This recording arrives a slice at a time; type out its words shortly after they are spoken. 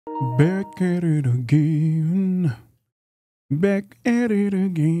Back at it again. Back at it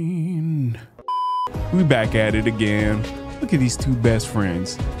again. We back at it again. Look at these two best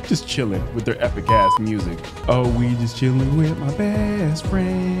friends just chilling with their epic ass music. Oh, we just chilling with my best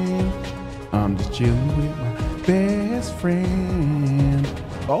friend. I'm just chilling with my best friend.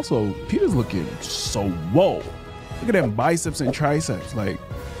 Also, Peter's looking so whoa. Look at them biceps and triceps. Like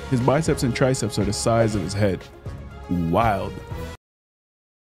his biceps and triceps are the size of his head. Wild.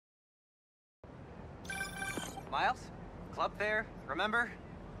 Miles, club fair, remember?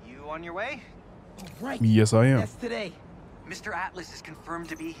 You on your way? Oh, right. Yes, I am. That's today. Mr. Atlas is confirmed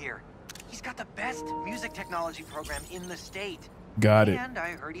to be here. He's got the best music technology program in the state. Got it. And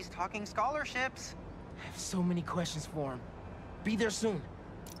I heard he's talking scholarships. I have so many questions for him. Be there soon.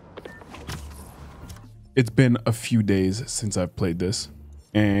 It's been a few days since I've played this,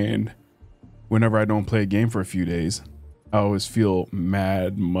 and whenever I don't play a game for a few days, I always feel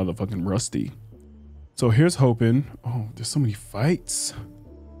mad motherfucking rusty. So here's hoping. Oh, there's so many fights,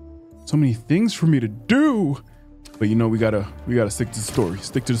 so many things for me to do. But you know, we gotta stick to the story.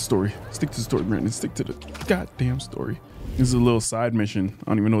 Stick to the story. Stick to the story, Brandon. Stick to the goddamn story. This is a little side mission. I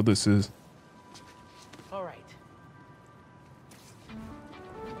don't even know what this is. All right.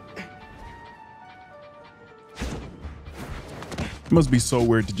 It must be so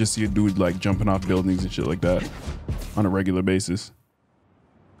weird to just see a dude like jumping off buildings and shit like that on a regular basis.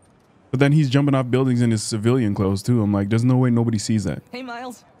 But then he's jumping off buildings in his civilian clothes too. I'm like, there's no way nobody sees that. Hey,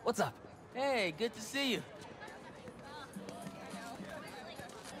 Miles. What's up? Hey, good to see you.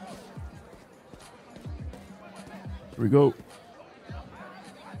 Here we go.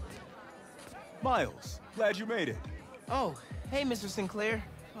 Miles, glad you made it. Oh, hey, Mr. Sinclair.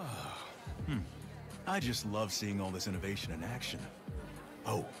 I just love seeing all this innovation in action.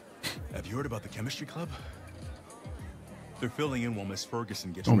 Oh, have you heard about the chemistry club? They're filling in while Miss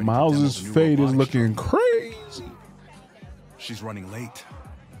Ferguson gets Oh, ready to demo Miles's the new fade is robotics looking truck. crazy. She's running late.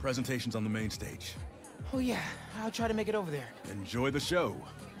 Presentation's on the main stage. Oh, yeah. I'll try to make it over there. Enjoy the show.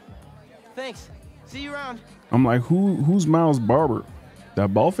 Thanks. See you around. I'm like, who's Miles Barber?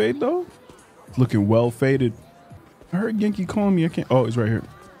 That ball fade though? It's looking well faded. I heard Genki calling me. I can't. Oh, it's right here.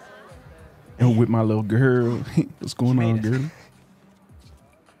 And with my little girl. What's going on, girl?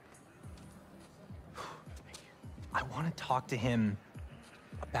 I want to talk to him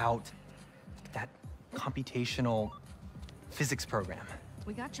about that computational physics program.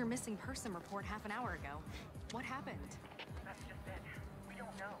 We got your missing person report half an hour ago. What happened? That's just it. We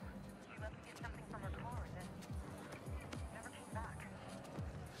don't know. She left to get something from her car and then never came back.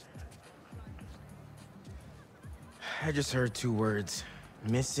 I just heard two words.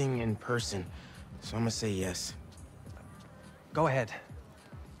 Missing in person. So I'm gonna say yes. Go ahead.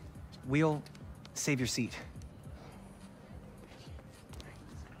 We'll save your seat.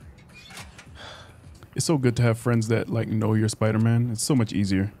 It's so good to have friends that like know you're Spider-Man. It's so much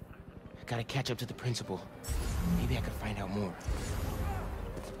easier. I gotta catch up to the principal. Maybe I could find out more.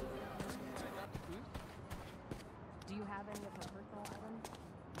 Do you have any of her personal items?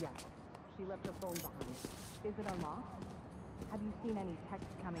 Yes. She left her phone behind. Is it unlocked? Have you seen any texts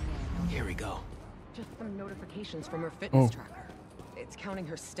coming in? Here we go. Just some notifications from her fitness Oh. tracker. It's counting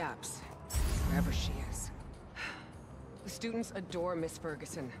her steps, wherever she is. The students adore Miss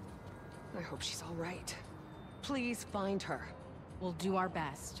Ferguson. I hope she's all right. Please find her. We'll do our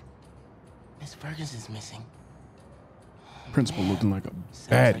best. Miss Ferguson's missing. Principal Man, looking like a sounds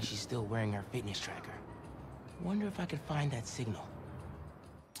baddie. like she's still wearing her fitness tracker. Wonder if I could find that signal.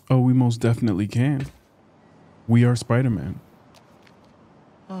 Oh, we most definitely can. We are Spider-Man.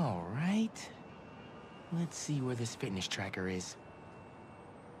 All right. Let's see where this fitness tracker is.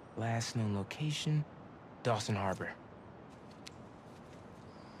 Last known location, Dawson Harbor.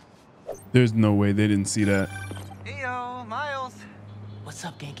 There's no way they didn't see that. Heyo, Miles. What's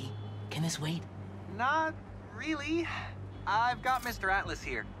up, Genki? Can this wait? Not really. I've got Mr. Atlas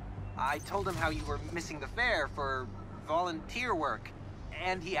here. I told him how you were missing the fair for volunteer work,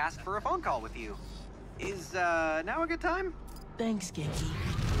 and he asked for a phone call with you. Is now a good time? Thanks, Genki.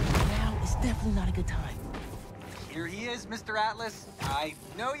 Now is definitely not a good time. Here he is, Mr. Atlas. I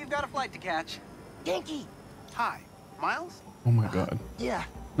know you've got a flight to catch. Genki! Hi, Miles? Oh my God. Yeah.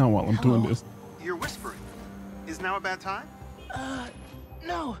 Not while I'm doing Hello? this. You're whispering. Is now a bad time?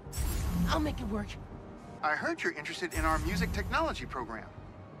 No. I'll make it work. I heard you're interested in our music technology program.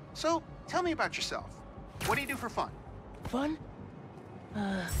 So, tell me about yourself. What do you do for fun? Fun?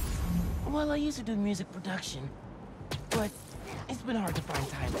 Well, I used to do music production, but it's been hard to find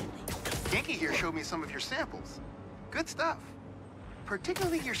time lately. Yankee here showed me some of your samples. Good stuff.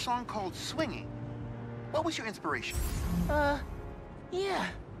 Particularly your song called Swinging. What was your inspiration? Yeah.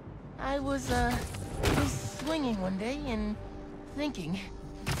 I was swinging one day and thinking.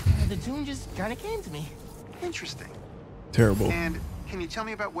 The tune just kind of came to me. Interesting. Terrible. And can you tell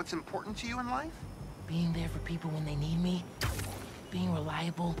me about what's important to you in life? Being there for people when they need me. Being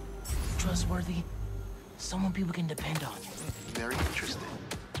reliable, trustworthy. Someone people can depend on. Very interesting.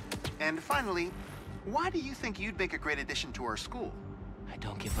 And finally, why do you think you'd make a great addition to our school? I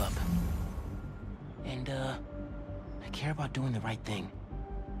don't give up. And, I care about doing the right thing.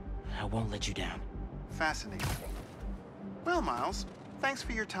 I won't let you down. Fascinating. Well, Miles, thanks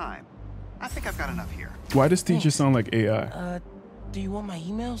for your time. I think I've got enough here. Why does teacher sound like AI? Do you want my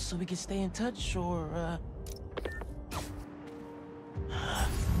email so we can stay in touch, or,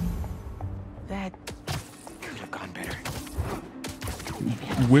 that could have gone better.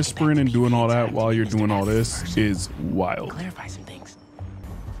 Whispering and doing all that while you're doing all this is wild. Clarify some things.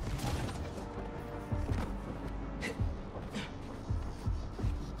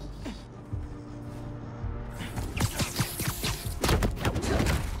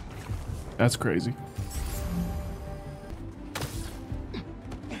 That's crazy.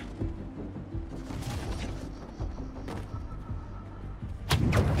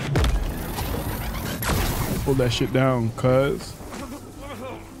 Pull that shit down, cuz.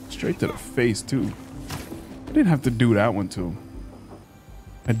 Straight to the face, too. I didn't have to do that one, too.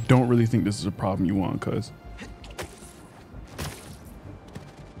 I don't really think this is a problem you want, cuz.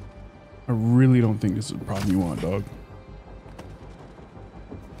 I really don't think this is a problem you want, dog.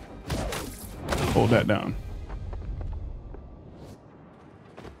 Hold that down.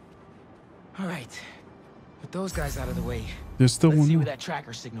 All right. With those guys out of the way, There's still let's one see more. where that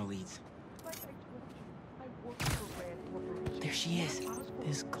tracker signal leads. There she is.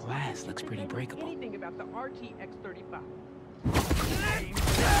 This glass looks pretty breakable. Anything about the RTX-35.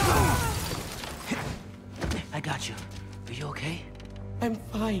 I got you. Are you okay? I'm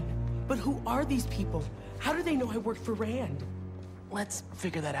fine. But who are these people? How do they know I worked for Rand? Let's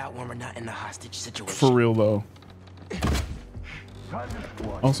figure that out when we're not in the hostage situation. For real, though.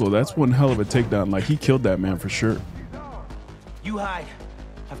 Also, that's one hell of a takedown. Like, he killed that man for sure. You hide.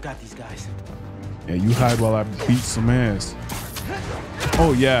 I've got these guys. Yeah, you hide while I beat some ass.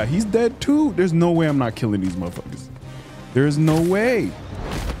 Oh, yeah, he's dead, too. There's no way I'm not killing these motherfuckers. There's no way.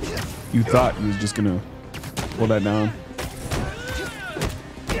 You thought you was just gonna pull that down.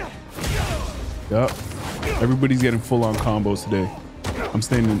 Yup. Everybody's getting full-on combos today. I'm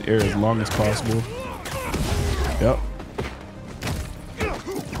staying in the air as long as possible. Yep.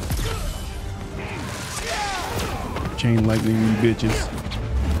 Chain lightning, you bitches.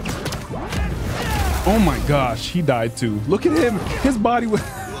 Oh my gosh, he died too. Look at him. His body was...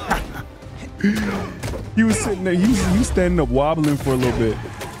 He was sitting there. He was standing up wobbling for a little bit.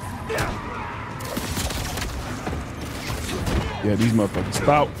 Yeah, these motherfuckers.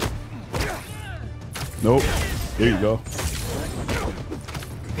 Stop. Nope. There you go.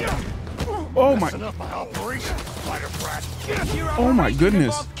 Oh my. Oh my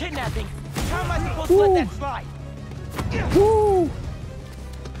goodness. Kidnapping. How am I supposed to let that slide? Woo!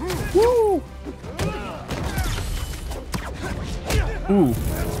 Woo! Ooh.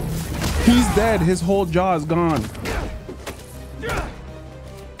 He's dead. His whole jaw is gone.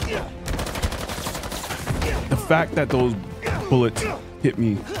 The fact that those bullets hit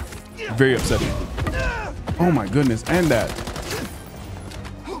me, very upsetting. Oh my goodness, and that.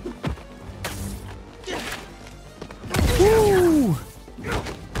 Woo!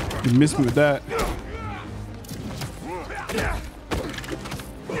 You missed me with that.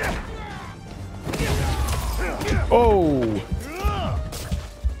 Oh!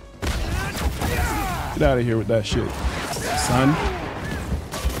 Get out of here with that shit, son.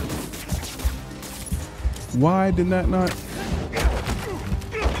 Why did that not?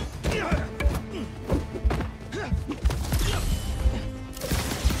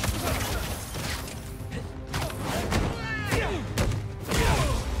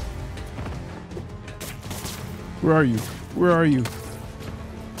 Where are you? Where are you?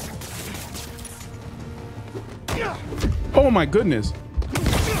 Oh my goodness.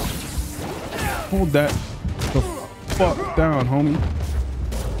 Hold that the fuck down, homie.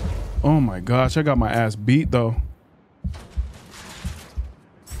 Oh my gosh, I got my ass beat though.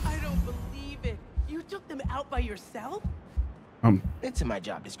 I don't believe it. You took them out by yourself? It's in my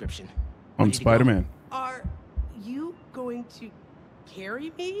job description. I'm Spider-Man. Are you going to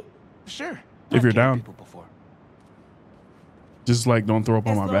carry me? Sure. If you're down. People before. Just like don't throw up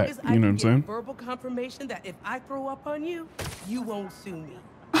on my back. You know what I'm saying? Verbal confirmation that if I throw up on you, you won't sue me.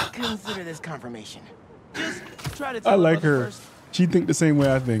 Consider this confirmation. Just try to tell I like her her. first. She think the same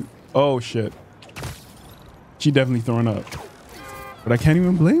way I think. Oh shit. She definitely throwing up. But I can't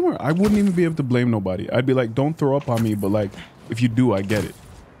even blame her. I wouldn't even be able to blame nobody. I'd be like, don't throw up on me, but like, if you do, I get it.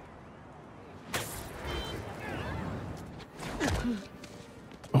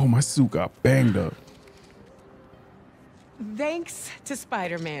 Oh, my suit got banged up. Thanks to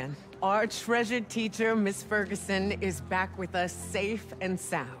Spider-Man, our treasured teacher, Miss Ferguson, is back with us safe and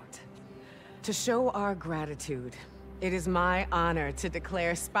sound. To show our gratitude, it is my honor to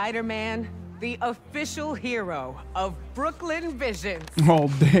declare Spider-Man the official hero of Brooklyn Visions. All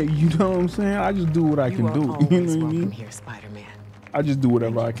day, you know what I'm saying? I just do what I can do. You know what I mean? Here, Spider-Man. I just do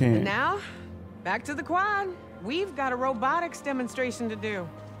whatever I can. And now, back to the quad. We've got a robotics demonstration to do.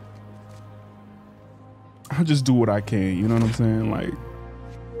 I just do what I can. You know what I'm saying? Like,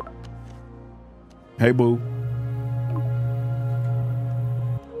 hey, boo.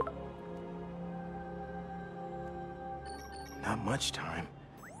 Not much time.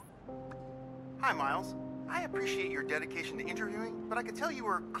 Hi, Miles. I appreciate your dedication to interviewing, but I could tell you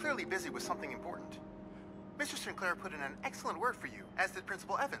were clearly busy with something important. Mr. Sinclair put in an excellent word for you, as did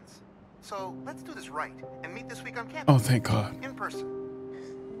Principal Evans. So let's do this right and meet this week on campus. Oh, thank God. In person.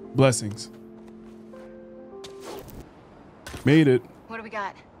 Blessings. Made it. What do we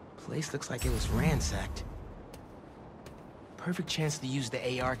got? Place looks like it was ransacked. Perfect chance to use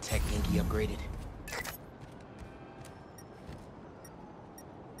the AR tech Genki upgraded.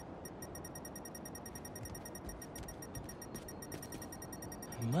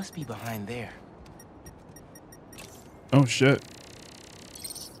 He must be behind there. Oh, shit.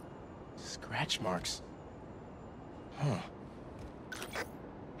 Scratch marks. Huh.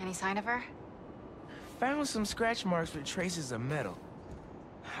 Any sign of her? Found some scratch marks with traces of metal.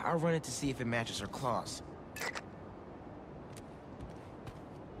 I'll run it to see if it matches her claws.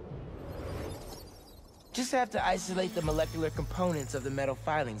 Just have to isolate the molecular components of the metal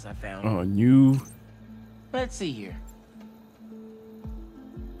filings I found. Oh, new. Let's see here.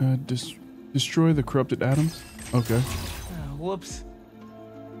 Destroy the corrupted atoms? Okay. Whoops.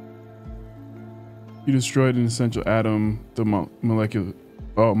 You destroyed an essential atom, the molecular.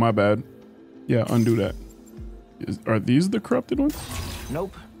 Oh, my bad. Yeah, undo that. Are these the corrupted ones?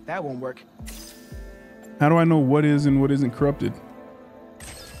 Nope, that won't work. How do I know what is and what isn't corrupted?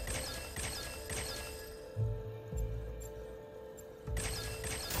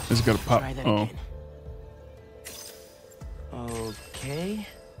 It's gotta pop. Try that Oh. again. Okay.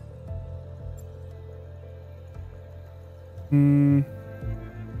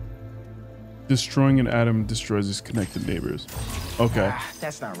 Destroying an atom destroys its connected neighbors. Okay. Ah,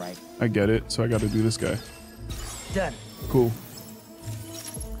 that's not right. I get it. So I gotta do this guy. Done. Cool.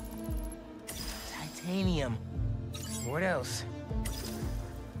 Titanium. What else?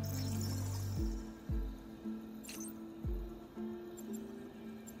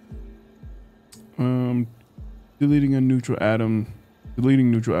 Deleting a neutral atom.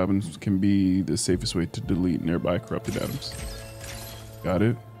 Deleting neutral atoms can be the safest way to delete nearby corrupted atoms. Got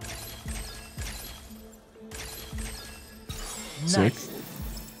it. Sick. Nice.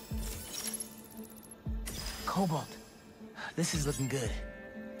 Cobalt. This is looking good.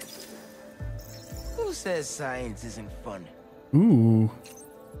 Who says science isn't fun? Ooh.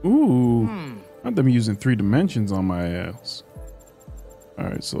 Ooh. Not them using 3 dimensions on my ass.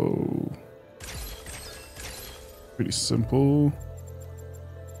 Alright, so pretty simple.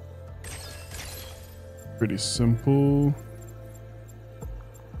 Pretty simple.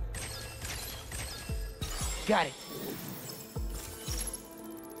 Got it.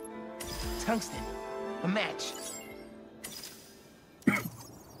 Tungsten. A match.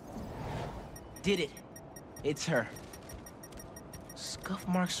 Did it. It's her. Scuff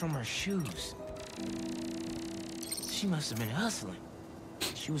marks from her shoes. She must have been hustling.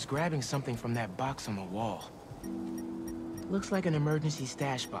 She was grabbing something from that box on the wall. Looks like an emergency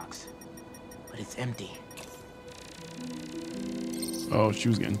stash box, but it's empty. Oh, she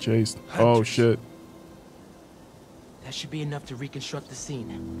was getting chased. Oh, shit. That should be enough to reconstruct the scene.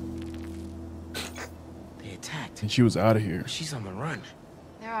 They attacked. And she was out of here. She's on the run.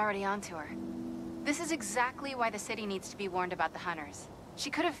 They're already onto her. This is exactly why the city needs to be warned about the hunters. She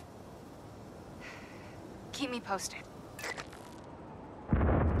could have... Keep me posted.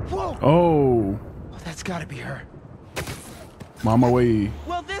 Whoa! Oh, That's gotta be her. mama way.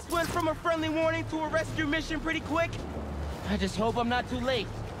 Well, this went from a friendly warning to a rescue mission pretty quick. I just hope I'm not too late.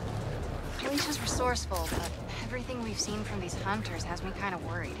 Alicia's resourceful, but everything we've seen from these hunters has me kind of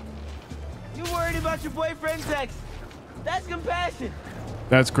worried. You worried about your boyfriend's ex? That's compassion.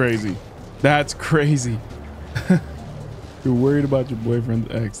 That's crazy. That's crazy. You're worried about your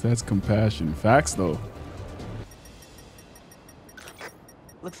boyfriend's ex. That's compassion. Facts, though.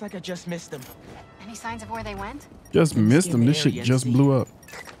 Looks like I just missed them. Any signs of where they went? Just missed him. This shit just blew up.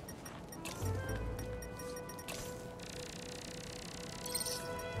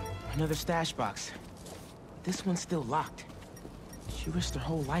 Another stash box. This one's still locked. She risked her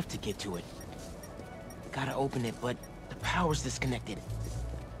whole life to get to it. Gotta open it, but the power's disconnected.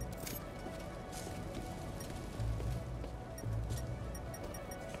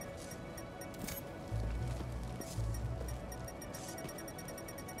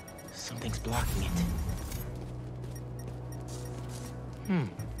 Something's blocking it.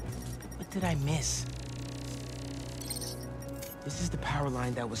 What did I miss? This is the power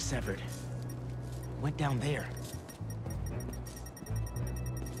line that was severed. Went down there.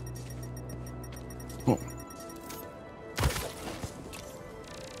 Oh.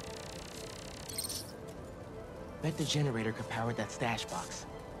 Bet the generator could power that stash box.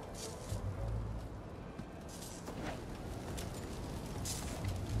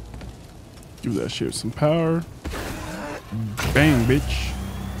 Give that shit some power. Bang, bitch.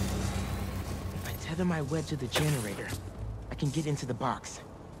 If I tether my web to the generator, I can get into the box.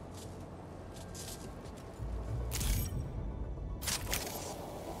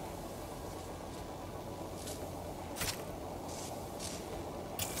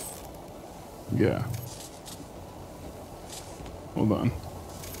 Yeah. Hold on.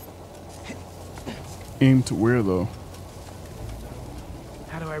 Aim to where though?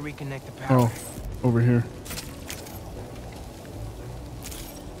 How do I reconnect the power? Oh, over here.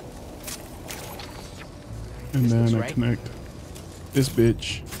 And This then looks I right. connect this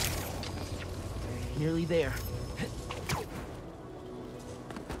bitch. Nearly there.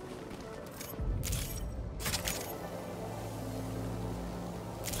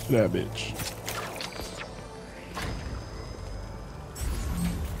 That bitch.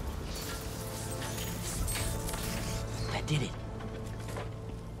 That did it.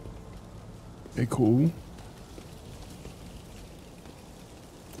 Okay, cool.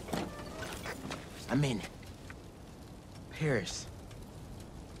 I'm in. Paris.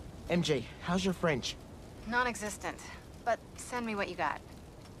 MJ, how's your French? Non-existent, but send me what you got.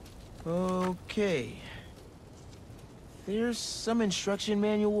 Okay. There's some instruction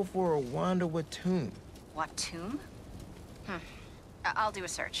manual for a Wanda Watoon. What tomb? I'll do a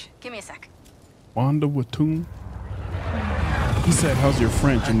search. Give me a sec. Wanda Watoon. He said, "How's your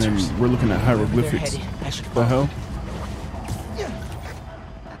French?" And then we're looking at hieroglyphics. The hell?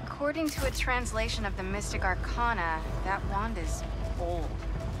 According to a translation of the Mystic Arcana, that wand is old.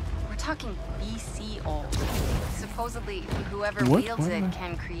 We're talking BC old. Supposedly, whoever What? wields it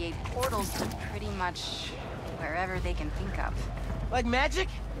can create portals to pretty much wherever they can think of. Like magic?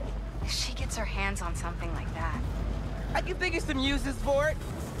 If she gets her hands on something like that. I can think of some uses for it.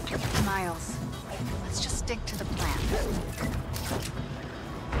 Miles, let's just stick to the plan.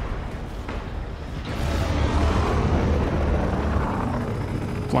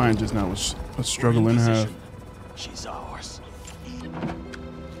 Flying just now was a struggle in half. She's ours.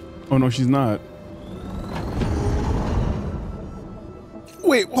 Oh no, she's not.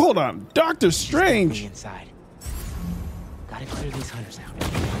 Wait, hold on. Doctor Strange. Inside. Gotta clear these hunters out.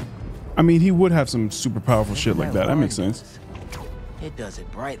 I mean, he would have some super powerful shit like that. That makes sense. It does it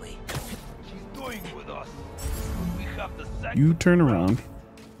brightly. She's doing with us. We have the sack. You turn around.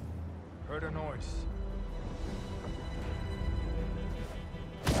 Heard a noise.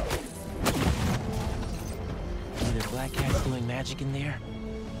 Either Black Cat's doing magic in there,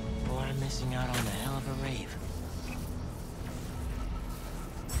 or I'm missing out on a hell of a rave.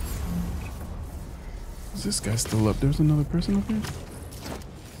 Is this guy still up? There's another person up here?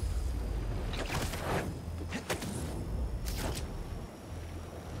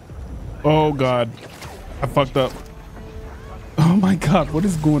 Oh god. I fucked up. Oh my god, what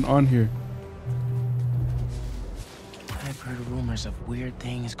is going on here? I've heard rumors of weird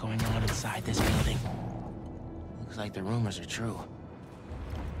things going on inside this building. Looks like the rumors are true.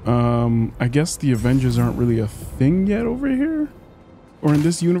 I guess the Avengers aren't really a thing yet over here? Or in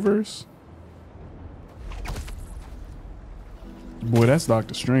this universe? Boy, that's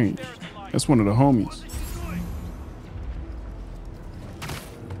Doctor Strange. That's one of the homies.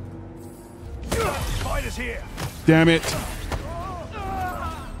 Spiders here. Damn it.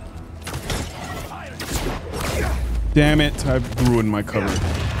 Damn it. I've ruined my cover.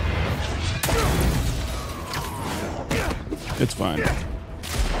 It's fine.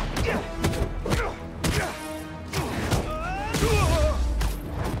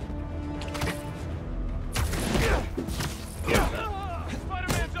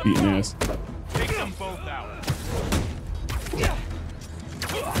 Beating ass. Take them both out.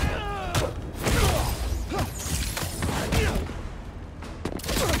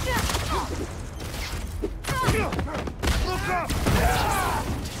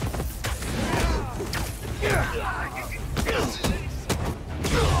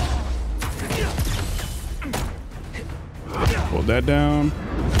 that down.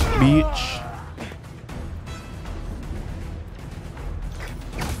 Beach.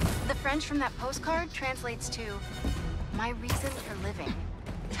 The French from that postcard translates to, "My reason for living.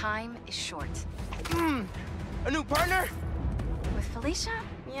 Time is short." A new partner? With Felicia,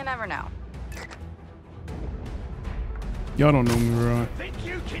 you never know. Y'all don't know me, right? Think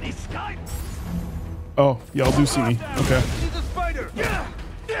you can escape? Oh, y'all do see me. Okay. He's a spider.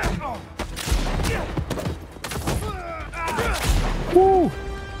 Woo!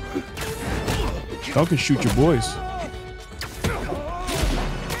 Y'all can shoot your boys.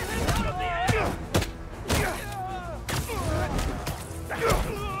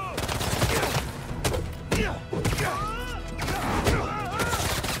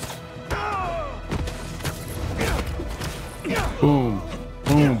 Boom.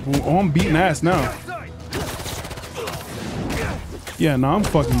 Boom. Boom. Oh, I'm beating ass now. Yeah, no, I'm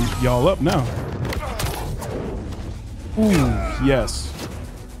fucking y'all up now. Ooh, yes.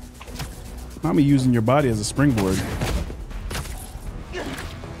 Not me using your body as a springboard.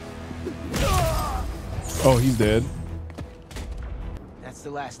 Oh, he's dead. That's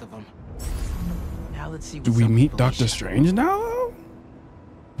the last of them. Now let's see. Do we meet Doctor Strange now?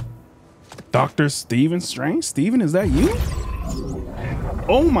 Dr. Stephen Strange? Stephen, is that you?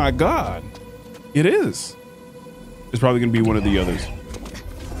 Oh my God. It is. It's probably gonna be one of the others.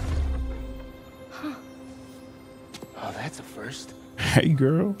 Oh, that's a first. Hey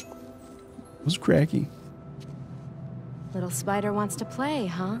girl. What's cracky? Little spider wants to play,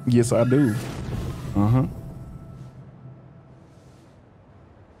 huh? Yes, I do. Uh-huh.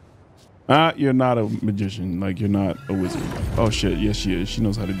 You're not a magician. Like, you're not a wizard. Oh shit, yes she is. She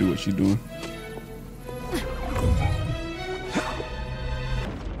knows how to do what she's doing.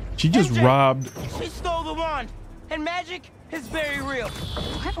 She just MJ, robbed. She stole the wand, and magic is very real.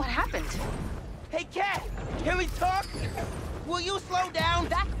 What happened? Hey, Cat, can we talk? Will you slow down?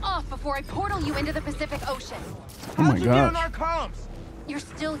 Back off before I portal you into the Pacific Ocean. Oh my How'd you get on gosh. our columns? You're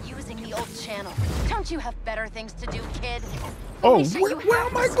still using the old channel. Don't you have better things to do, kid? Oh, Alicia, you where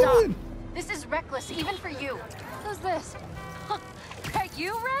have am I to stop. going? This is reckless, even for you. Who's this? Huh, are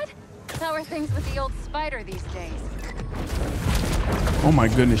you Red? How are things with the old spider these days? Oh my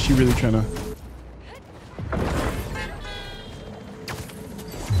goodness, she really trying to.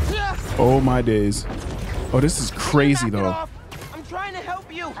 Oh my days. Oh, this is crazy though. I'm trying to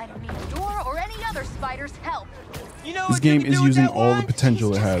help you. I don't need your or any other spider's help. You know This what you game can is do with using that all the wand?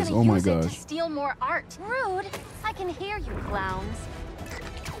 potential it She's just has. gonna Oh my use it to gosh. steal more art. Rude. I can hear you, clowns.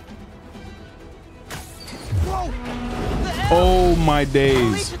 Whoa! Oh my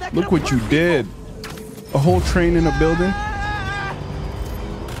days. Look what you did. A whole train in a building.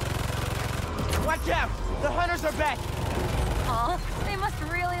 Watch out! The hunters are back. Aw, they must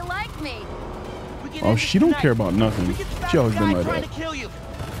really like me. Oh, she don't care about nothing. She always been like trying that. to kill you.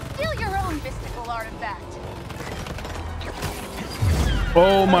 Steal your own mystical artifact.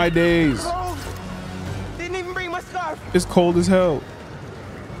 Oh my days. Cold. Didn't even bring my scarf. It's cold as hell.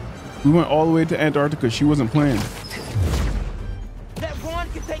 We went all the way to Antarctica. She wasn't playing. That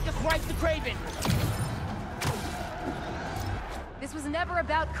wand can take us right to Kraven. This was never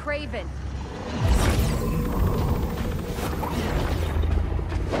about Kraven.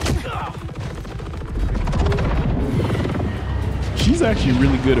 She's actually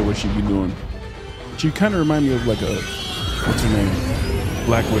really good at what she be doing. She kind of remind me of like a, what's her name?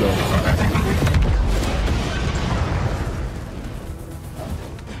 Black Widow.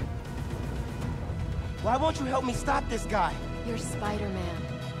 Why won't you help me stop this guy? You're Spider-Man.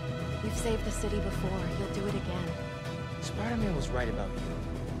 You've saved the city before. You'll do it again. Spider-Man was right about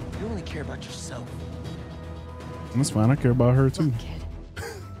you. You only care about yourself. That's fine. I care about her too. Look, kid.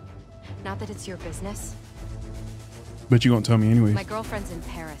 Not that it's your business. But you won't tell me anyway. My girlfriend's in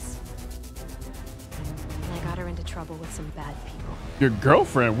Paris. And I got her into trouble with some bad people. Your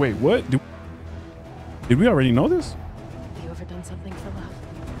girlfriend? Wait, what? Did we already know this? Have you ever done something for love?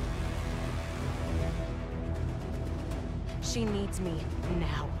 She needs me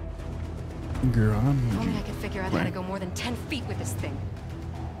now. Girl, I If need only you. I could figure out how to go more than 10 feet with this thing.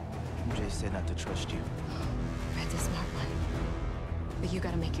 MJ said not to trust you. Red's a smart one. But you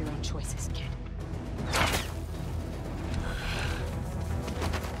gotta make your own choices, kid.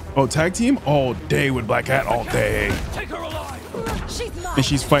 Oh, tag team all day with Black Cat all day. Take her alive. She's mine. And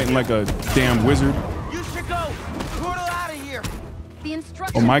she's fighting like a damn wizard. You should go. Portal out of here. The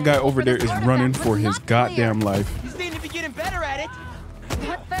instruction Oh, my guy manual over for there this is artifact running was for his not clear. goddamn life. You seem to be getting better at it.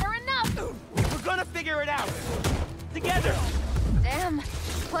 Not better enough. We're gonna figure it out. Together. Damn.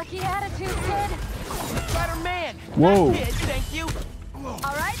 Plucky attitude, kid. Spider-Man. Whoa. Not kid, thank you.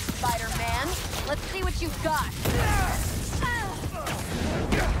 All right, Spider-Man. Let's see what you've got.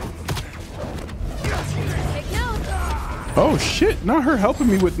 Oh shit, not her helping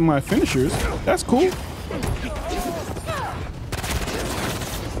me with my finishers. That's cool.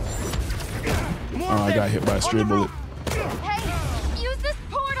 Oh, I got hit by a stray bullet. Hey, use this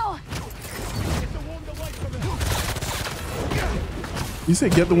portal. You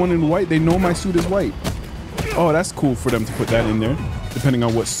said get the one in white? They know my suit is white. Oh, that's cool for them to put that in there, depending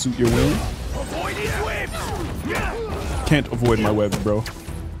on what suit you're wearing. Can't avoid my webs, bro.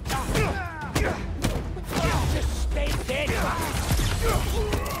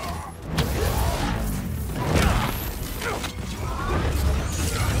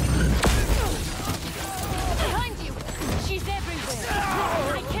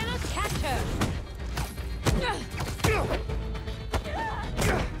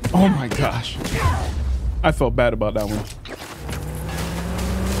 Oh my gosh. I felt bad about that one.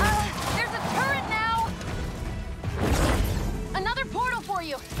 There's a turret now. Another portal for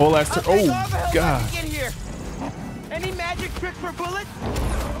you. Whole ass turret. Oh god. Get here. Any magic trick for bullets?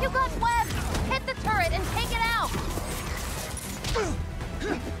 You got webs. Hit the turret and take it out.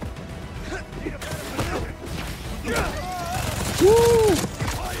 Woo!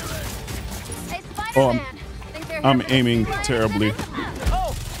 Hey, Oh, Spider-Man. Think they're I'm here for aiming the sea terribly.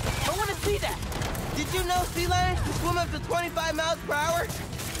 Oh, I want to see that. Did you know sea lions can swim up to 25 miles per hour?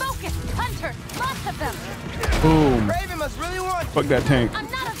 Focus, Hunter. Lots of them. Boom. Raven must really want you. Fuck that tank. I'm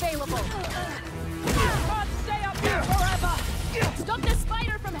not available. Stay up here forever. Stop the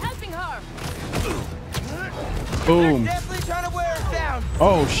spider from helping her. Boom. Definitely trying to wear us down.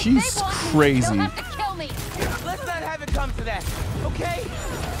 Oh, she's They'll crazy. have to kill me. Let's not have it come to that, okay?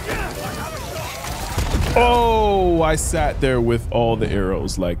 Oh, I sat there with all the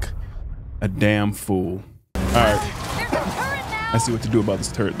arrows like a damn fool. All right. There's a turret now. I see what to do about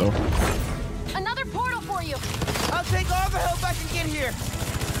this turret though. Another portal for you. I'll take all the help I can get here.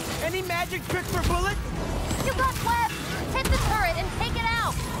 Any magic trick for bullets? You got webs. Hit the turret and take it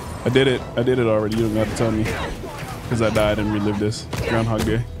out. I did it. I did it already. You don't have to tell me. Because I died and relived this. Groundhog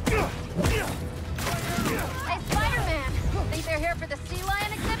Day. Hey, Spider-Man. Think they're here for the sea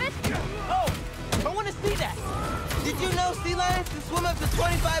lion exhibit? Oh, I want to see that. Did you know sea lions can swim up to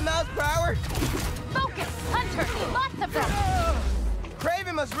 25 miles per hour? Focus, Hunter. Lots of them.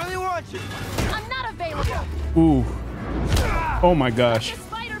 Craven must really want you. I'm not available. Ooh. Oh my gosh.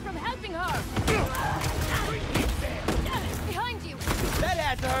 Spider from helping her. Behind you. That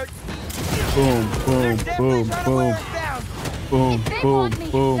had to hurt. Boom, boom, boom, boom, boom, If they boom, want me,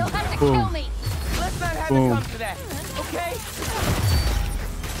 boom, they'll have to kill boom. me. Let's not have Boom. it come to that, okay?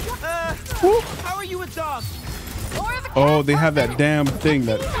 How are you with dogs? Or the Oh, they have that damn thing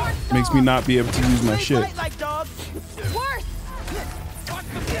that makes me not be able to use my They shit. fight like dogs. worse.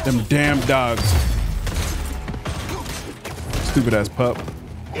 Them damn dogs. Stupid ass pup.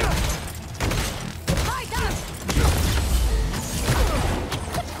 Hi, Doc.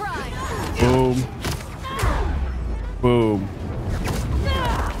 Let's try. Boom. Boom.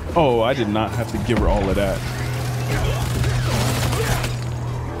 Oh, I did not have to give her all of that.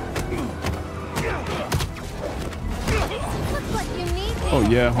 Looks like you need me. Oh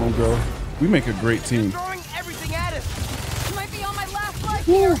yeah, homegirl. We make a great team. Throwing everything at us. Might be on my last life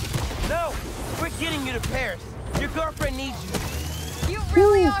here. No, we're getting you to Paris. Your girlfriend needs you. You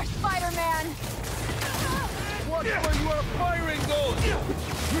really are Spider-Man. Watch where you are firing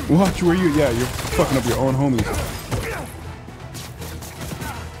those! Watch where you, yeah, you're fucking up your own homies.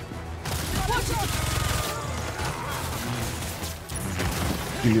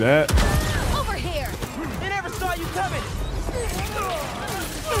 Give me that. Over here. They never saw you coming.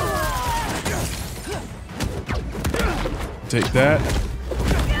 Take that.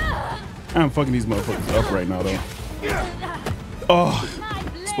 I'm fucking these motherfuckers up right now though. Oh,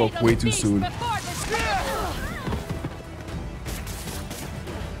 spoke way too soon.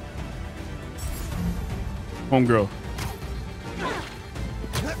 Homegirl.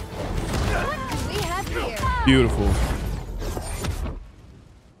 We have here. Beautiful.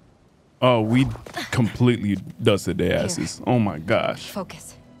 Oh, we completely dusted their asses. Oh my gosh.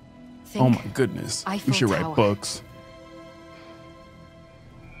 Focus. Oh my goodness. We should write books.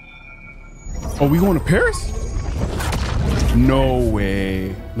 Oh, we going to Paris? No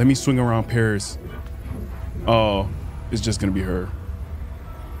way. Let me swing around Paris. Oh, it's just gonna be her.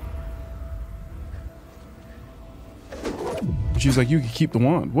 She was like, you can keep the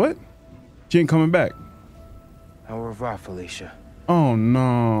wand. What? She ain't coming back. Au revoir, Felicia. Oh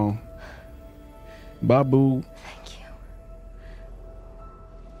no. Babu. Thank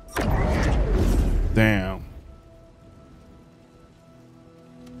you. Damn.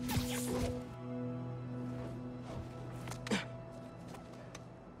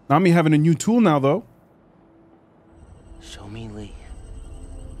 Not me having a new tool now, though. Show me Lee.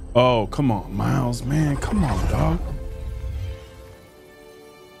 Oh, come on, Miles, man. Come on, dog.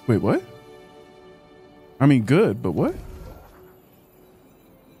 Wait, what? I mean, good, but what?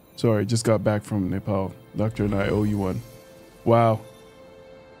 Sorry, just got back from Nepal. Doctor and I owe you one. Wow.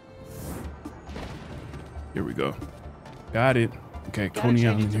 Here we go. Got it. Okay, Coney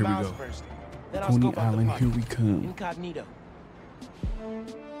Island, here we go. Coney Island, here we come. Incognito.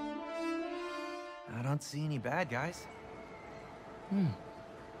 I don't see any bad guys.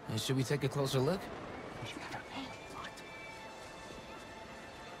 Should we take a closer look?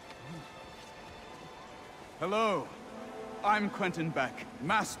 Hello, I'm Quentin Beck,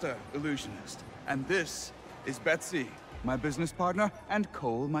 Master Illusionist. And this is Betsy, my business partner, and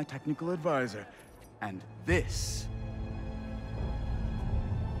Cole, my technical advisor. And this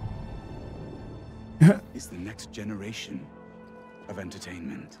is the next generation of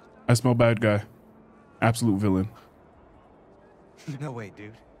entertainment. I smell bad guy. Absolute villain. No way,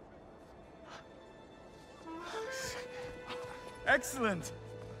 dude. Excellent.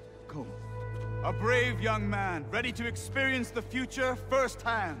 Cole, a brave young man, ready to experience the future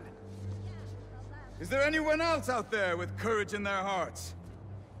firsthand. Is there anyone else out there with courage in their hearts?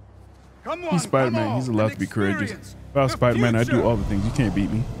 Come on, He's Spider-Man. He's allowed to be courageous. If I was Spider-Man, I'd do all the things. You can't beat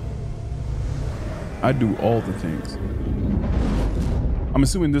me. I do all the things. I'm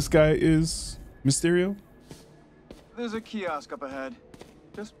assuming this guy is Mysterio? There's a kiosk up ahead.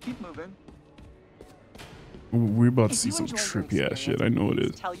 Just keep moving. We're about to see some trippy ass shit. I know it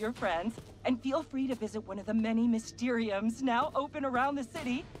is. Tell your friends and feel free to visit one of the many Mysteriums now open around the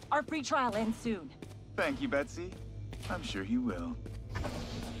city. Our free trial ends soon. Thank you, Betsy. I'm sure he will.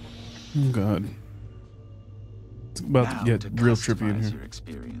 Oh God. It's about to get real trippy in here. Your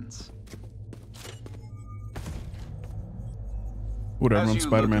experience. Whatever, I'm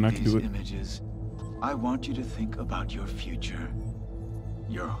Spider-Man, I can do it. Images, I want you to think about your future,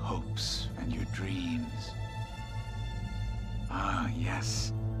 your hopes and your dreams. Ah,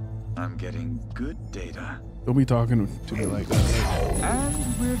 yes. I'm getting good data. Don't be talking to me like that.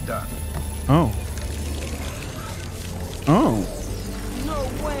 And we're done. Oh. Oh.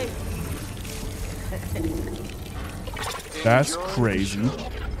 No way. That's crazy.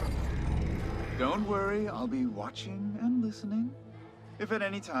 Don't worry, I'll be watching and listening. If at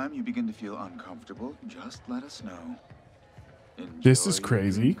any time you begin to feel uncomfortable, just let us know. This is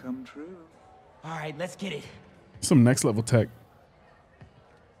crazy. Come true. All right, let's get it. Some next level tech.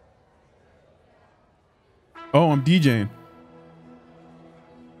 Oh, I'm DJing.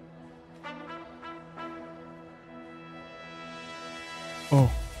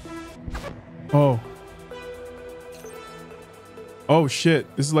 Oh. Oh. Oh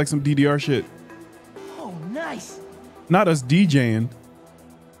shit. This is like some DDR shit. Oh, nice. Not us DJing.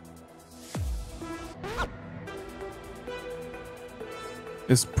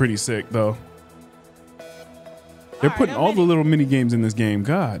 It's pretty sick though. They're putting all the little mini games in this game.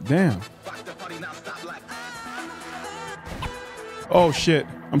 God damn. Oh shit.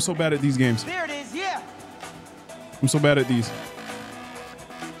 I'm so bad at these games. There it is, yeah. I'm so bad at these.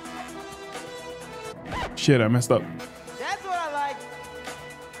 Shit, I messed up. That's what I like.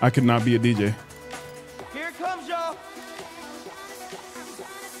 I could not be a DJ. Here it comes, y'all.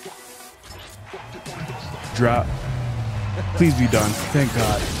 Drop. Please be done. Thank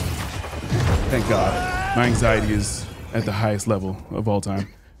God. Thank God. My anxiety is at the highest level of all time.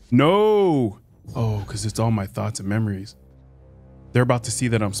 No. Oh, because it's all my thoughts and memories. They're about to see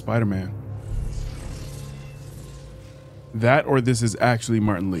that I'm Spider-Man. That or this is actually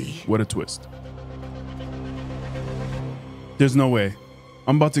Martin Lee. What a twist. There's no way.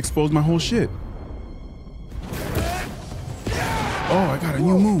 I'm about to expose my whole shit. Oh, I got a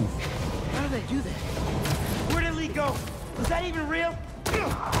new move. How do they do that? Where did Lee go? Was that even real?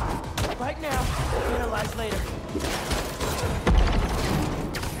 Right now, analyze later.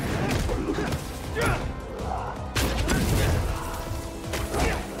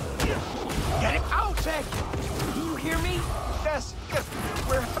 Get it out, Beck! Can you hear me? Yes,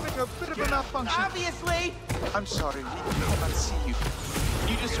 we're having a bit of a malfunction. Obviously! I'm sorry, we cannot see you. Can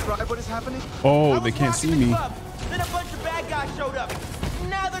you describe what is happening? Oh, they can't see me. Then a bunch of bad guys showed up.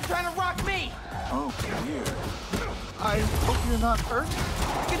 Now they're trying to rock me. Oh, weird. I hope you're not hurt.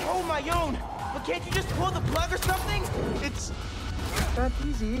 I can hold my own, but can't you just pull the plug or something? It's not that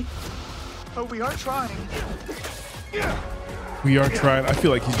easy. Oh, we are trying. We are trying. I feel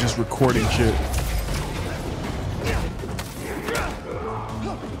like he's just recording shit.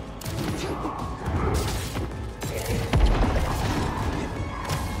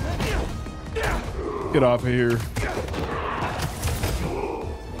 Get off of here.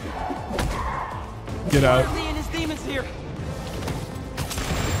 Get out. Lee and his demons here.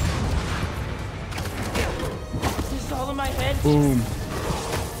 This is all in my head. Boom.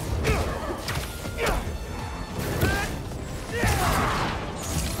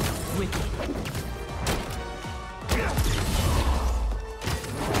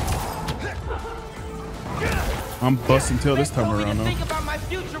 I'm busting till this time around, though. Think about my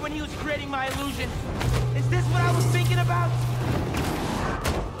future when he was creating my illusion. Is this what I was thinking about?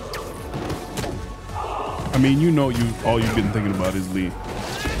 I mean, you know, all you've been thinking about is Lee.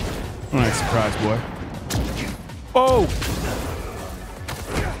 I'm not surprised, boy. Oh!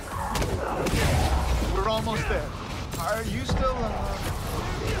 We're almost there. Are you still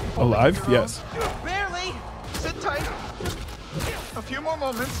Alive? Yes. Barely. Sit tight. A few more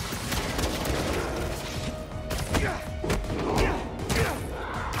moments.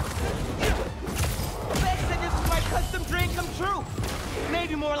 Beck said this is my custom dream come true.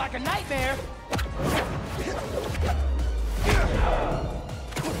 Maybe more like a nightmare.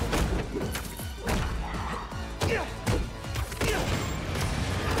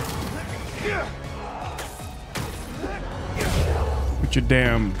 With your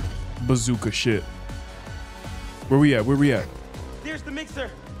damn bazooka shit. Where we at? Where we at? There's the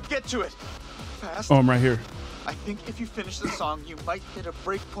mixer. Get to it. Fast. Oh, I'm right here. I think if you finish the song, you might hit a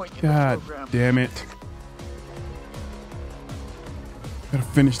break point in God the program. damn it. Gotta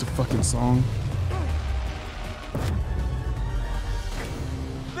finish the fucking song.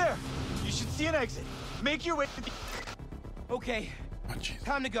 There. You should see an exit. Make your way to the... Okay.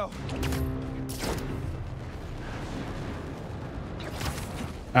 Time to go.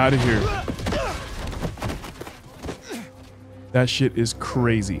 Out of here. That shit is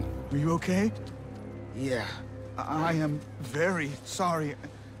crazy. Are you okay? Yeah. I am very sorry.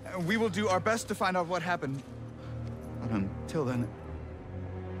 We will do our best to find out what happened. But until then...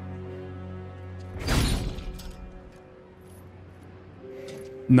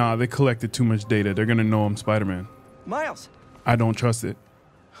 Nah, they collected too much data. They're gonna know I'm Spider-Man. Miles. I don't trust it.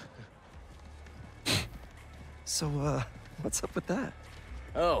 So, what's up with that?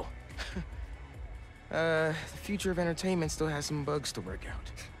 Oh. The future of entertainment still has some bugs to work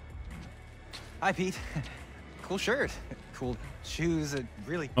out. Hi, Pete. Cool shirt. Cool shoes.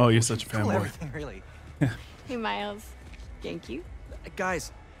 Really. Oh, you're such a cool fanboy. everything, really. Hey, Miles. Thank you.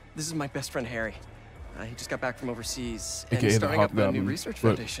 Guys, this is my best friend Harry. He just got back from overseas and AKA the starting up a new Hobgoblin, research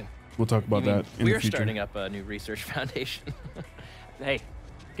but foundation. we'll talk about that in the We're future. starting up a new research foundation. Hey,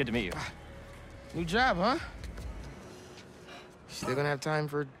 good to meet you. New job, huh? Still gonna have time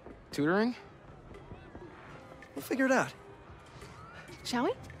for tutoring? We'll figure it out. Shall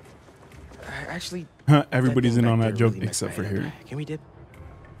we? Actually, Everybody's in on that joke really messed except my for head up. Harry. Can we dip?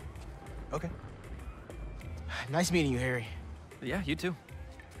 Okay. Nice meeting you, Harry. Yeah, you too.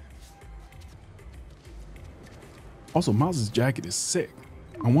 Also, Miles's jacket is sick.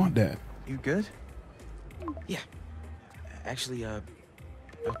 I want that. You good? Yeah. Actually, I'll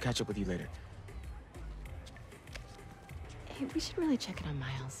catch up with you later. Hey, we should really check in on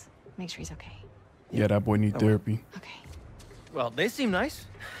Miles. Make sure he's okay. Yeah, that boy needs therapy. Well, they seem nice.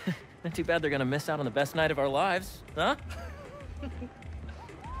 Not too bad they're gonna miss out on the best night of our lives, huh?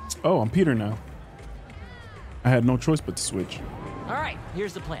 Oh, I'm Peter now. I had no choice but to switch. All right,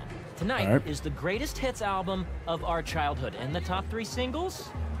 here's the plan. Tonight All right. is the greatest hits album of our childhood, and the top 3 singles,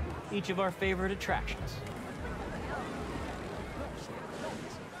 each of our favorite attractions.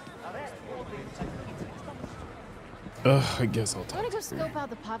 I guess I'll I take want to go it. scope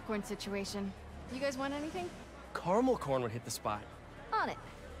out the popcorn situation. You guys want anything? Caramel corn would hit the spot. On it.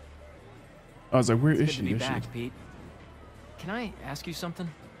 I was like, where It's is good she? to be Is she? back, Pete. Can I ask you something?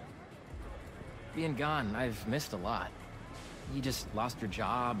 Being gone, I've missed a lot. You just lost your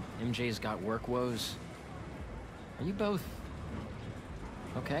job. MJ's got work woes. Are you both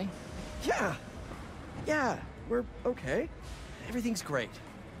okay? Yeah. Yeah, we're okay. Everything's great.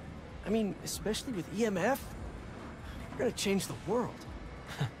 I mean, especially with EMF. We're gonna change the world.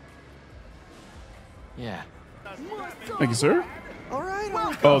 Yeah. Thank you, sir. All right.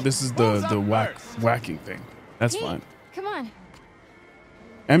 Oh, this is the whacking thing. That's Pete, fine. Come on.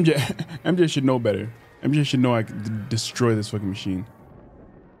 MJ should know better. MJ should know I could destroy this fucking machine.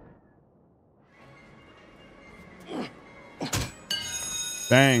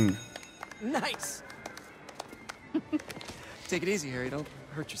 Bang. Nice. Take it easy, Harry. Don't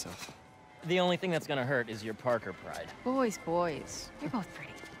hurt yourself. The only thing that's gonna hurt is your Parker pride. Boys, boys. You're both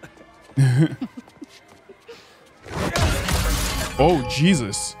pretty. Oh,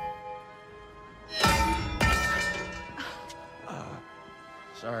 Jesus.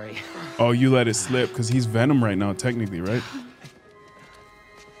 Sorry. Oh, you let it slip because he's Venom right now, technically, right?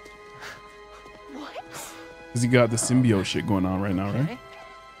 What? Because he got the symbiote shit going on right now, right?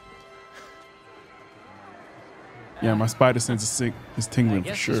 Yeah, my spider sense is tingling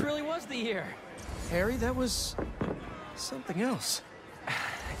for sure. This really was the year. Harry, that was something else.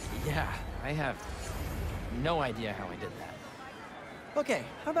 Yeah, I have no idea how I did that. Okay,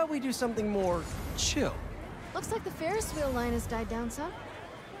 how about we do something more chill? Looks like the Ferris wheel line has died down some.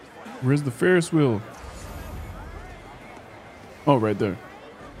 Where's the Ferris wheel? Oh, right there.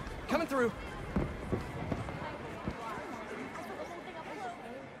 Coming through.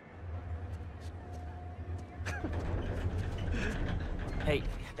 Hey,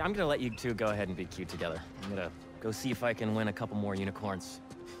 I'm gonna let you two go ahead and be cute together. I'm gonna go see if I can win a couple more unicorns.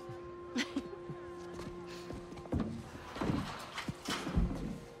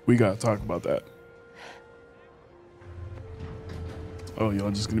 We gotta talk about that. Oh,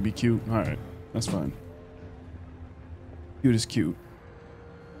 y'all just gonna be cute? All right, that's fine. Cute is cute.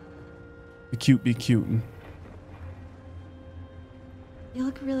 Be cute, be cute. You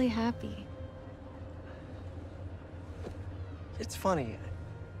look really happy. It's funny.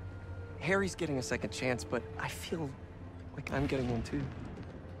 Harry's getting a second chance, but I feel like I'm getting one too.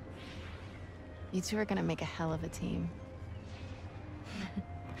 You two are gonna make a hell of a team.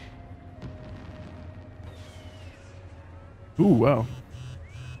 Ooh, wow.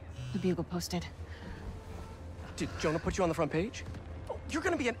 The Bugle posted. Did Jonah put you on the front page? Oh, you're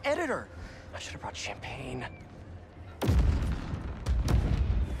gonna be an editor. I should have brought champagne.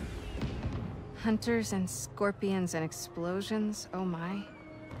 Hunters and scorpions and explosions. Oh my.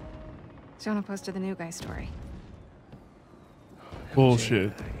 Jonah posted the new guy story.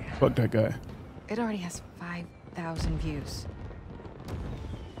 Bullshit. Fuck that guy. It already has 5,000 views.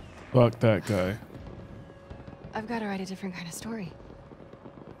 Fuck that guy. I've got to write a different kind of story.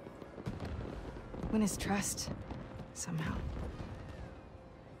 Win his trust. Somehow.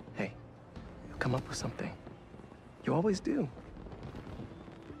 Hey, you'll come up with something. You always do.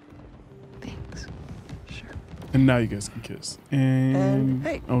 Thanks. And now you guys can kiss. And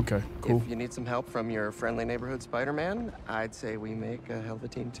hey, okay, cool. If you need some help from your friendly neighborhood Spider-Man, I'd say we make a hell of a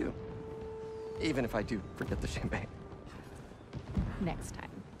team too. Even if I do forget the champagne. Next time.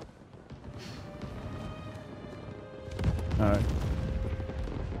 All right.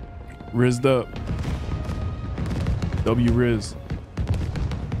 Rizzed up. W Riz.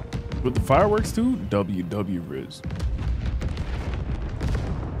 With the fireworks too? W Riz.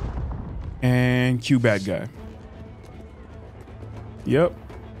 And Q bad guy. Yep.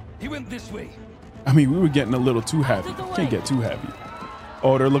 He went this way. I mean, we were getting a little too happy. Can't get too happy.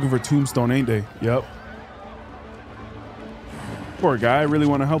 Oh, they're looking for Tombstone, ain't they? Yep. Poor guy. I really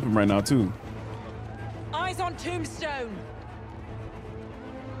want to help him right now too. Eyes on Tombstone.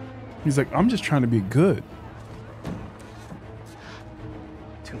 He's like, I'm just trying to be good.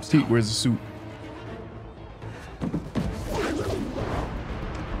 Pete, where's the suit?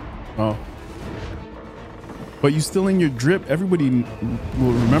 Oh. But you still in your drip. Everybody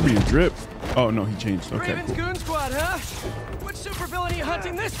will remember your drip. Oh, no, he changed. Okay, Raven's cool. Goon Squad, huh? Which supervillain are you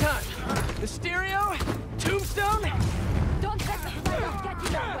hunting this time? Mysterio? Tombstone? Don't let the spider get you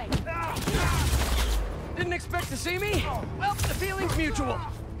that way. Didn't expect to see me? Well, the feeling's mutual.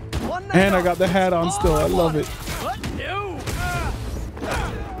 One night And I off. got the hat on still. I love it. What? No.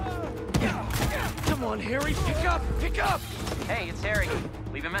 Come on, Harry, pick up, pick up. Hey, it's Harry.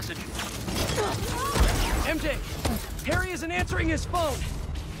 Leave a message. MJ, Harry isn't answering his phone.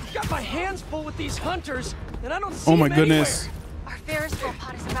 I've got my hands full with these hunters, and I don't see Oh my him goodness. Our Ferris wheel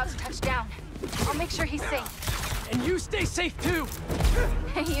pod is about to touch down. I'll make sure he's safe. And you stay safe too.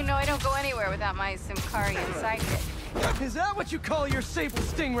 You know I don't go anywhere without my Simkarian sidekick. Is that what you call your Sable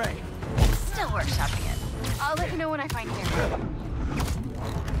Stingray? Still workshopping it. I'll let you know when I find Harry.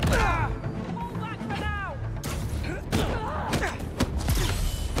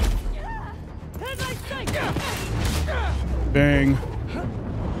 Bang.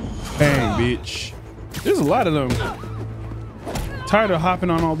 Bang, bitch. There's a lot of them. Tired of hopping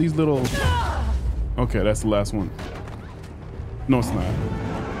on all these little... Okay, that's the last one. No, it's not.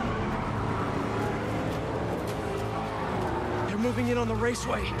 They're moving in on the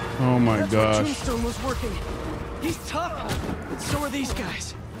raceway. Oh my That's where gosh. Tombstone was working. He's tough, but so are these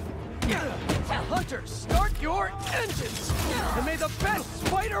guys. Hunters, start your engines, and may the best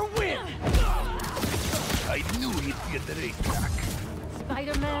spider win. I knew he'd be at the racetrack.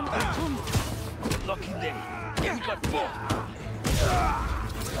 Spider-Man or Tombstone? Lucky day. You got both.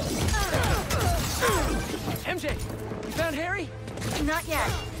 MJ, you found Harry? Not yet,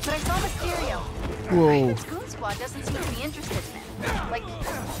 but I saw Mysterio. Whoa. Raven's Goon Squad doesn't seem to be interested in him. Like,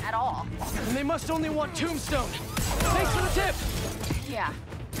 at all. And they must only want Tombstone. Thanks for the tip. Yeah.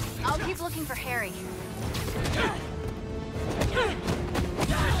 I'll keep looking for Harry.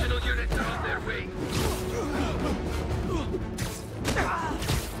 Additional units are on their way.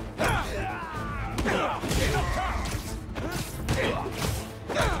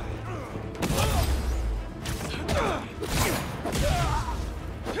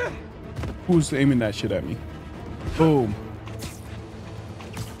 Who's aiming that shit at me? Boom.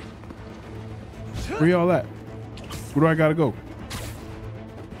 Where y'all at? Where do I gotta go?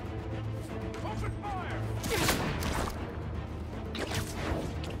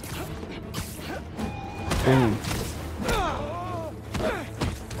 Boom.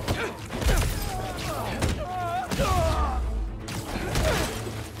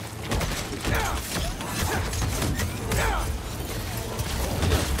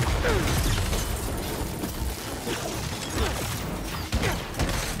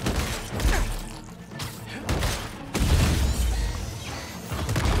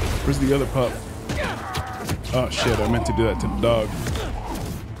 Where's the other pup? Oh shit, I meant to do that to the dog.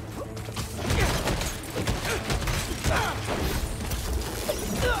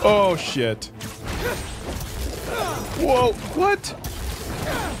 Oh shit. Whoa, what?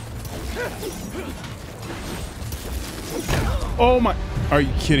 Oh my, are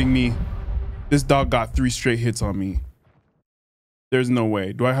you kidding me? This dog got 3 straight hits on me. There's no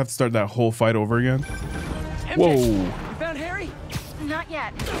way. Do I have to start that whole fight over again? Whoa. You found Harry? Not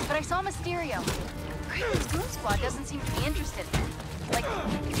yet, but I saw Mysterio. Kraven's Goon Squad doesn't seem to be interested. Like,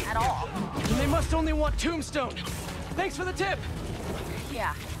 at all. And they must only want Tombstone. Thanks for the tip.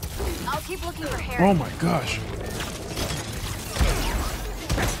 Yeah. I'll keep looking for Harry. Oh my gosh.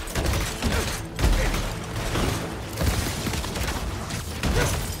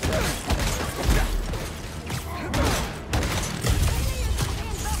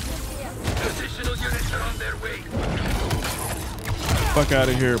 Additional units are on their way. Fuck out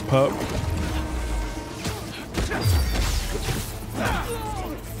of here, pup.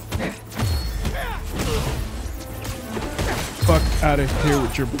 Fuck out of here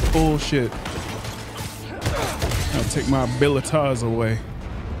with your bullshit. I'll take my abilities away.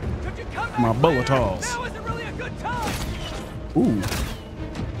 My bulletals. Ooh.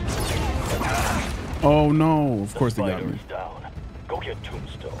 Oh no, of course they got me. Down. Go get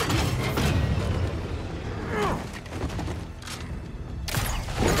Tombstone.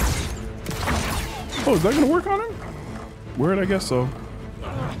 Oh, is that gonna work on him? Weird, I guess so.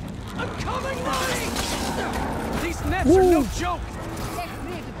 These nets are no joke.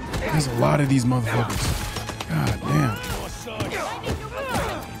 There's a lot of these motherfuckers. God damn.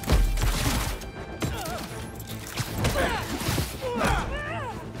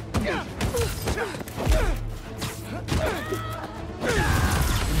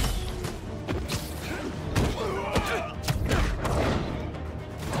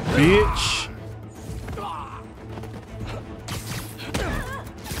 Bitch.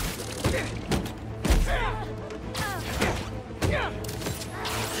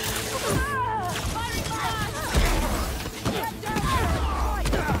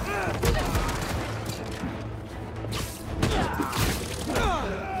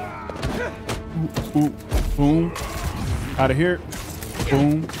 Ooh, boom. Out of here.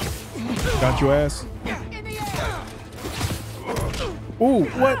 Boom. Got your ass. Ooh,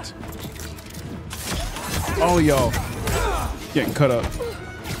 what? All of y'all getting cut up.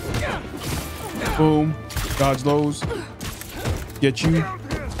 Boom. Dodge those. Get you.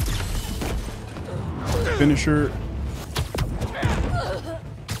 Finisher.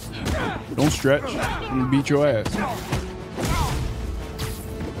 Don't stretch. I'm gonna beat your ass.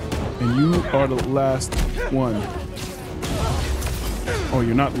 And you are the last one. Oh,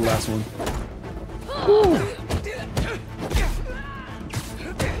 you're not the last one. Ooh.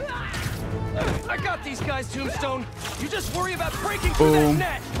 I got these guys, Tombstone. You just worry about breaking through that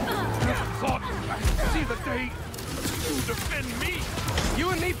net. See the day you defend me. You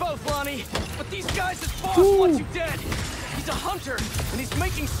and me both, Lonnie. But these guys, his boss wants you dead. He's a hunter, and he's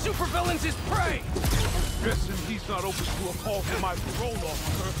making supervillains his prey. Guessing he's not open to a call from my parole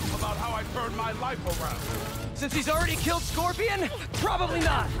officer about how I turned my life around. Since he's already killed Scorpion, probably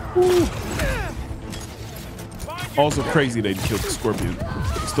not. Also crazy they killed the Scorpion.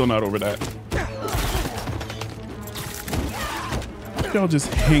 Still not over that. Y'all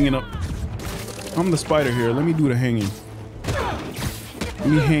just hanging up. I'm the spider here. Let me do the hanging. Let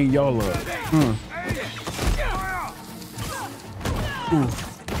me hang y'all up. Ooh.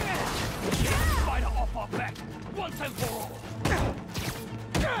 Spider off our back, once and for all.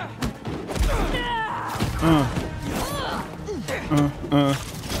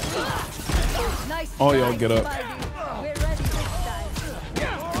 All y'all get up.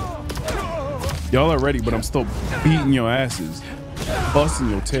 Y'all are ready, but I'm still beating your asses, busting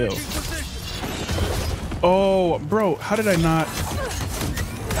your tail. Oh, bro, how did I not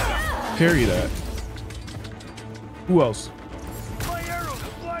parry that? Who else? My arrows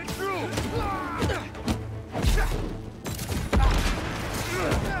fly through.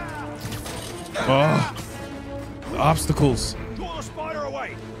 Oh, the obstacles. Pull the spider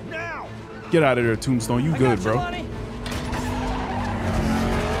away now. Get out of there, Tombstone. You good, bro?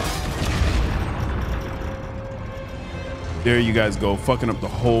 There you guys go, fucking up the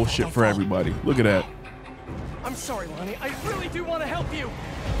whole shit for everybody. Look at that. I'm sorry, Lonnie. I really do want to help you.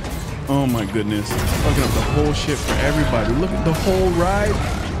 Oh my goodness. Fucking up the whole shit for everybody. Look at the whole ride,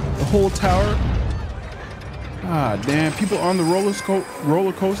 the whole tower. Ah, damn. People on the roller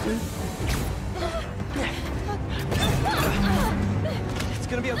coaster. It's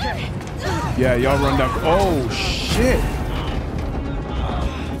gonna be okay. Yeah, y'all run down. Oh, shit.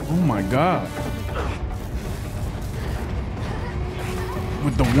 Oh my God.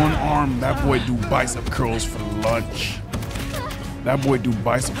 With the one arm, that boy do bicep curls for lunch. That boy do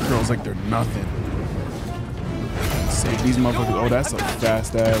bicep curls like they're nothing. Save these motherfuckers. Oh, that's a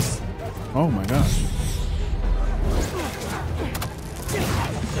fast ass. Oh my God.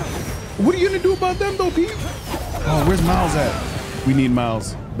 What are you gonna do about them though, Pete? Oh, where's Miles at? We need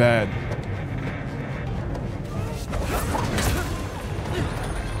Miles. Bad.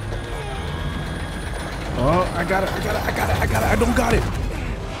 Oh, I got it. I don't got it.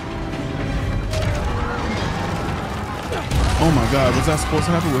 Oh my God, was that supposed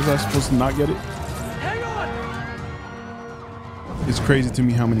to happen? Was I supposed to not get it? Hang on. It's crazy to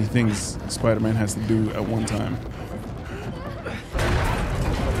me how many things Spider-Man has to do at one time.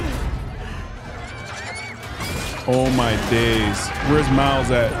 Oh my days. Where's Miles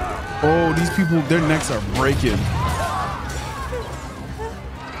at? Oh, these people, their necks are breaking.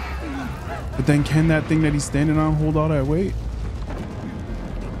 But then can that thing that he's standing on hold all that weight?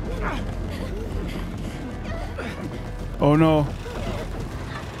 Oh no.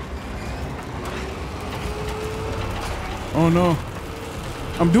 Oh no.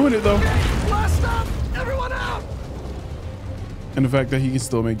 I'm doing it though. Blast stop! Everyone out! And the fact that he can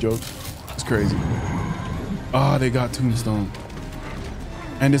still make jokes. It's crazy. Ah, they got Tombstone.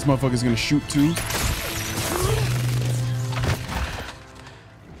 And this motherfucker's gonna shoot too.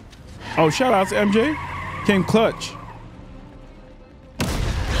 Oh, shout out to MJ. Came clutch.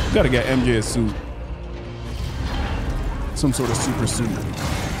 Gotta get MJ a suit. Some sort of super suit.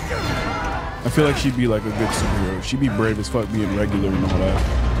 I feel like she'd be like a good superhero. She'd be brave as fuck being regular and all that.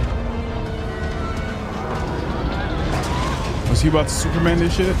 Was he about to Superman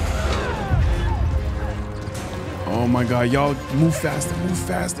this shit? Oh my God, y'all move faster, move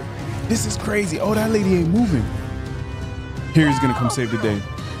faster. This is crazy. Oh, that lady ain't moving. Here he's gonna come save the day.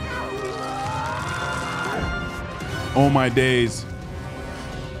 Oh my days.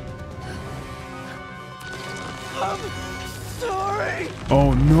 I'm sorry.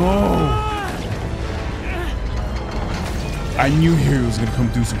 Oh no. I knew Harry was gonna come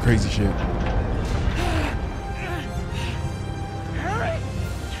do some crazy shit. Harry?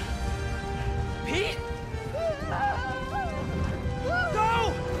 Pete?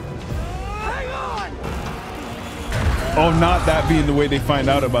 No! Hang on! Oh, not that being the way they find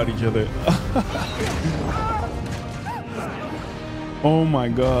out about each other. Oh my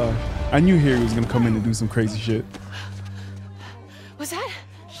God. I knew Harry was gonna come in and do some crazy shit. Was that?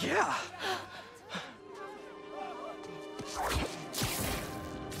 Yeah.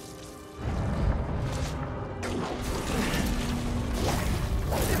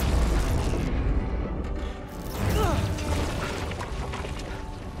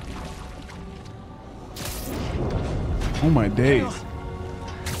 Oh my days.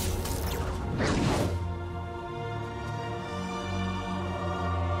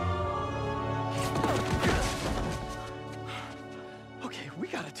 Okay, we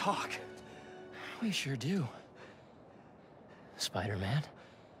gotta talk. We sure do. Spider-Man.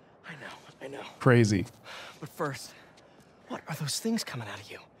 I know. Crazy. But first, what are those things coming out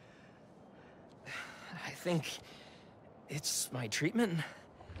of you? I think it's my treatment.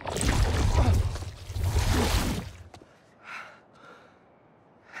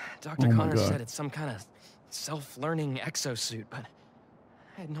 Dr. Oh my Connor God. said it's some kind of self-learning exosuit, but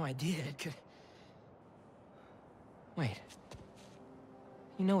I had no idea it could... Wait.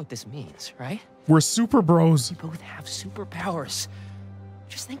 You know what this means, right? We're super bros. We both have superpowers.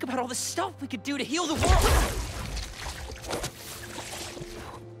 Just think about all the stuff we could do to heal the world.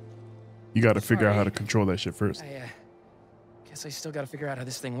 You gotta figure out how Sorry. to control that shit first. I guess I still gotta figure out how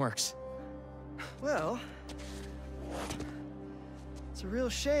this thing works. Well, It's a real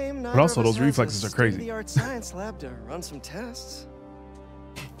shame. But also, those reflexes are crazy. State-of-the-art science lab to run some tests.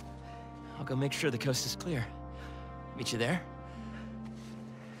 I'll go make sure the coast is clear. Meet you there.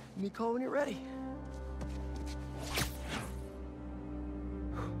 Give me a call when you're ready.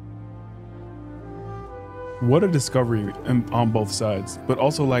 What a discovery on both sides. But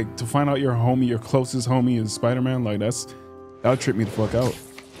also, like, to find out your homie, your closest homie is Spider-Man, like, that'll trip me the fuck out.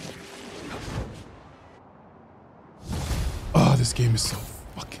 Oh, this game is so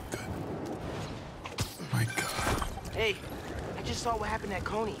fucking good. My God. Hey, I just saw what happened at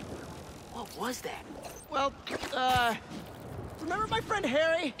Coney. What was that? Well, remember my friend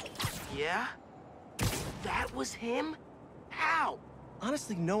Harry? Yeah? That was him? How?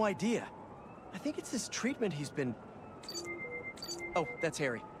 Honestly, no idea. I think it's this treatment he's been... Oh, that's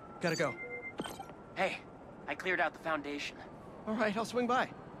Harry. Gotta go. Hey, I cleared out the foundation. All right, I'll swing by.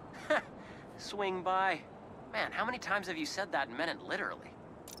 Swing by. Man, how many times have you said that and meant it literally?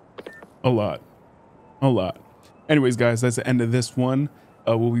 A lot. A lot. Anyways, guys, that's the end of this one.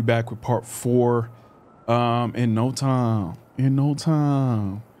 We'll be back with part 4 in no time. In no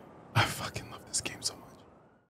time. I fucking